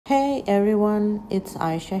Hey everyone, it's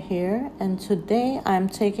Aisha here, and today I'm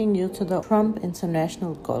taking you to the Trump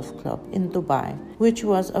International Golf Club in Dubai, which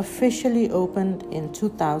was officially opened in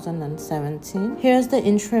 2017. Here's the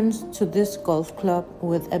entrance to this golf club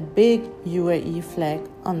with a big UAE flag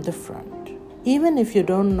on the front. Even if you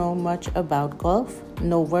don't know much about golf,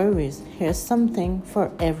 no worries, here's something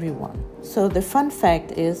for everyone. So the fun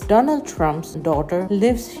fact is Donald Trump's daughter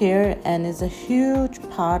lives here and is a huge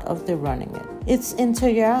part of the running it. Its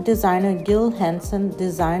interior designer Gil Hansen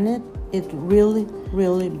designed it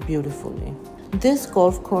really beautifully. This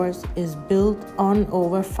golf course is built on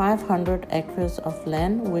over 500 acres of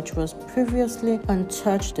land which was previously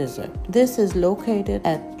untouched desert. This is located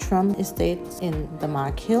at Trump Estates in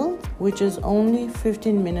DAMAC Hill, which is only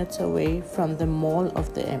 15 minutes away from the Mall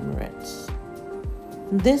of the Emirates.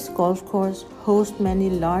 This golf course hosts many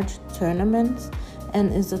large tournaments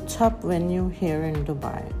and is a top venue here in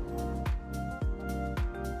Dubai.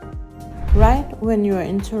 Right when you are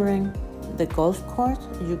entering the golf course,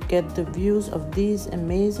 you get the views of these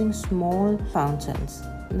amazing small fountains.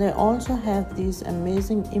 They also have these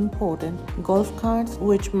amazing imported golf carts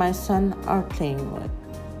which my son are playing with.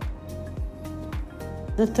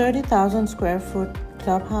 The 30,000 square foot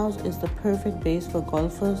clubhouse is the perfect base for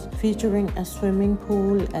golfers, featuring a swimming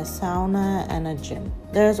pool, a sauna, and a gym.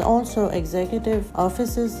 There's also executive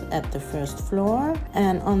offices at the first floor,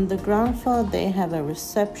 and on the ground floor they have a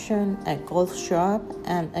reception, a golf shop,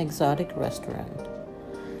 and exotic restaurant.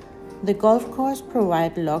 The golf course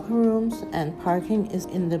provides locker rooms and parking is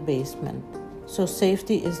in the basement, so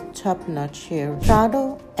safety is top-notch here.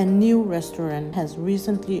 Prado, a new restaurant, has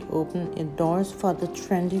recently opened its doors for the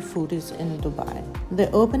trendy foodies in Dubai. The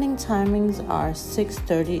opening timings are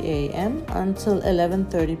 6:30 a.m. until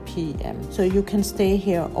 11:30 p.m. so you can stay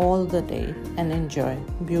here all the day and enjoy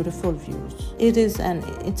beautiful views. It is an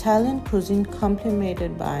Italian cuisine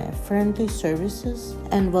complemented by friendly services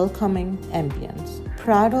and welcoming ambience.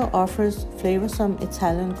 Prado offers flavorsome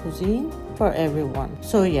Italian cuisine for everyone.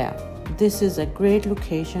 So yeah, this is a great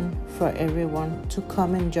location for everyone to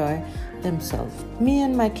come enjoy themselves. Me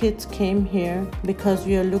and my kids came here because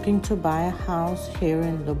we are looking to buy a house here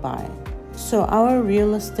in Dubai. So our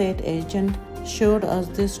real estate agent showed us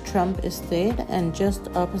this Trump estate, and just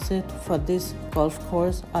opposite for this golf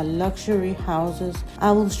course are luxury houses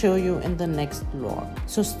I will show you in the next vlog.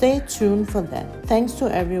 So stay tuned for that. Thanks to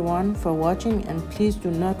everyone for watching, and please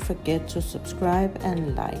do not forget to subscribe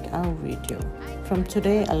and like our video. From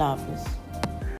today, Allah Hafiz.